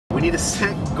We need to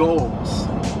set goals.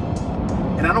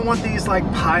 And I don't want these like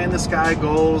pie in the sky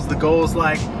goals, the goals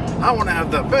like, I want to have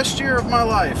the best year of my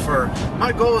life, or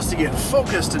my goal is to get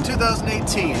focused in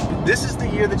 2018. This is the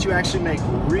year that you actually make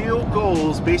real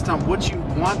goals based on what you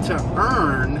want to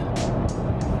earn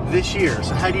this year.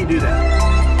 So how do you do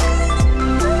that?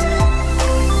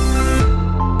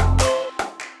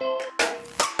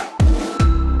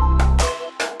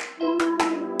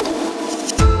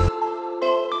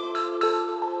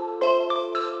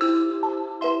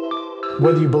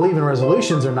 Whether you believe in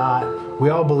resolutions or not, we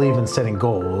all believe in setting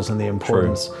goals and the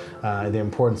importance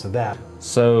of that.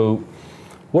 So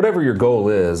whatever your goal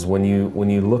is, when you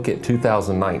look at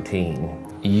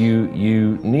 2019,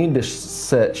 you need to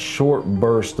set short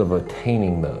bursts of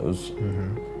attaining those.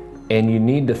 And you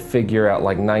need to figure out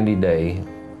like 90-day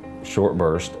short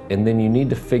burst, and then you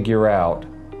need to figure out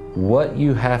what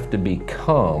you have to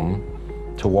become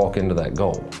to walk into that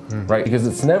goal, right? Because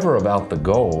it's never about the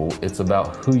goal, it's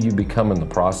about who you become in the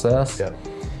process. Yep.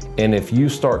 And if you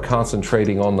start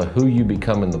concentrating on the who you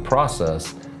become in the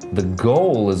process, the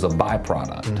goal is a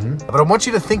byproduct. But I want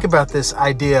you to think about this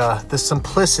idea, the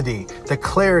simplicity, the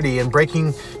clarity, and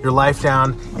breaking your life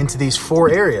down into these 4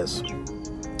 areas.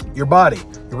 Your body,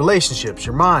 your relationships,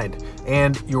 your mind,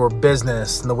 and your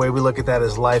business. And the way we look at that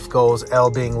is life goals,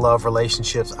 L being love,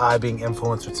 relationships, I being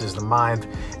influence, which is the mind,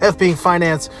 F being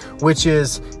finance, which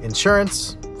is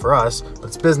insurance for us, but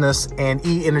it's business, and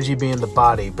E, energy, being the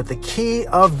body. But the key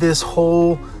of this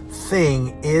whole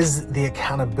thing is the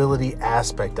accountability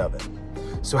aspect of it.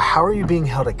 So how are you being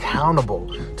held accountable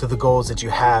to the goals that you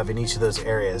have in each of those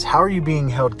areas? How are you being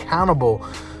held accountable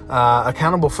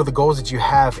for the goals that you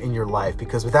have in your life?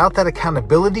 Because without that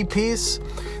accountability piece,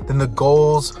 then the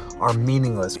goals are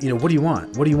meaningless. You know, what do you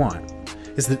want? What do you want?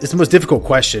 It's the most difficult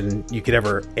question you could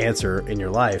ever answer in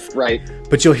your life. Right.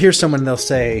 But you'll hear someone and they'll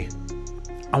say,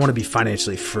 I want to be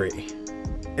financially free.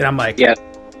 And I'm like, yeah,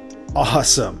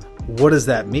 awesome. What does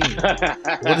that mean?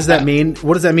 What does that mean?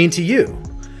 What does that mean to you?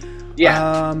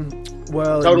 Yeah.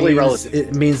 Well, totally relative.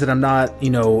 It means that I'm not,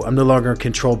 I'm no longer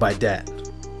controlled by debt.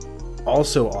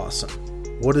 Also awesome.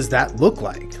 What does that look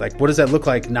like? Like, what does that look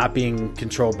like not being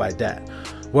controlled by debt?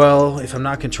 Well, if I'm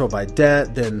not controlled by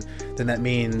debt, then that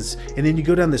means, and then you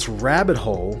go down this rabbit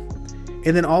hole,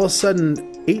 and then all of a sudden,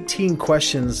 18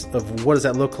 questions of what does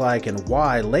that look like and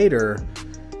why later,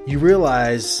 you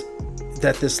realize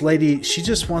that this lady, she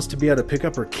just wants to be able to pick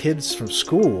up her kids from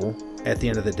school at the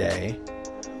end of the day,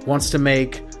 wants to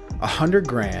make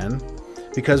 $100,000,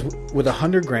 because with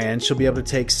 $100,000, she'll be able to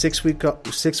take 6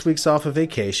 weeks off of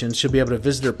vacation. She'll be able to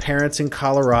visit her parents in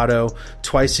Colorado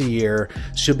twice a year.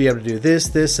 She'll be able to do this,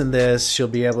 this, and this. She'll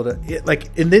be able to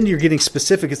and then you're getting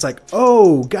specific. It's like,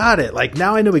 oh, got it. Like,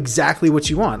 now I know exactly what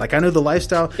you want. Like, I know the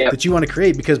lifestyle that you want to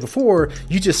create, because before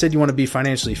you just said you want to be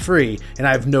financially free, and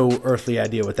I have no earthly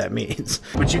idea what that means.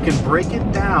 But you can break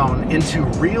it down into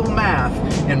real math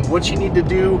and what you need to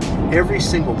do every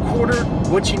single quarter,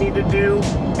 what you need to do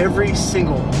every single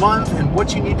month, and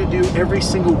what you need to do every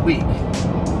single week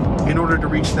in order to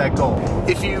reach that goal.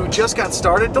 If you just got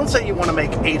started, don't say you want to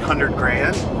make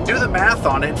 $800,000. Do the math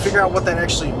on it and figure out what that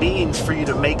actually means for you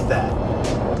to make that.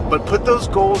 But put those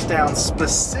goals down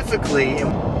specifically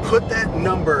and put that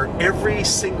number every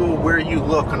single where you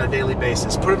look on a daily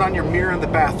basis. Put it on your mirror in the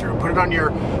bathroom. Put it on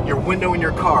your window in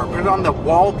your car. Put it on the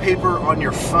wallpaper on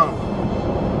your phone.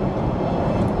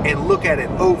 And look at it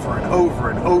over and over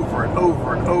and over and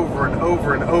over and over and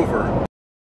over and over.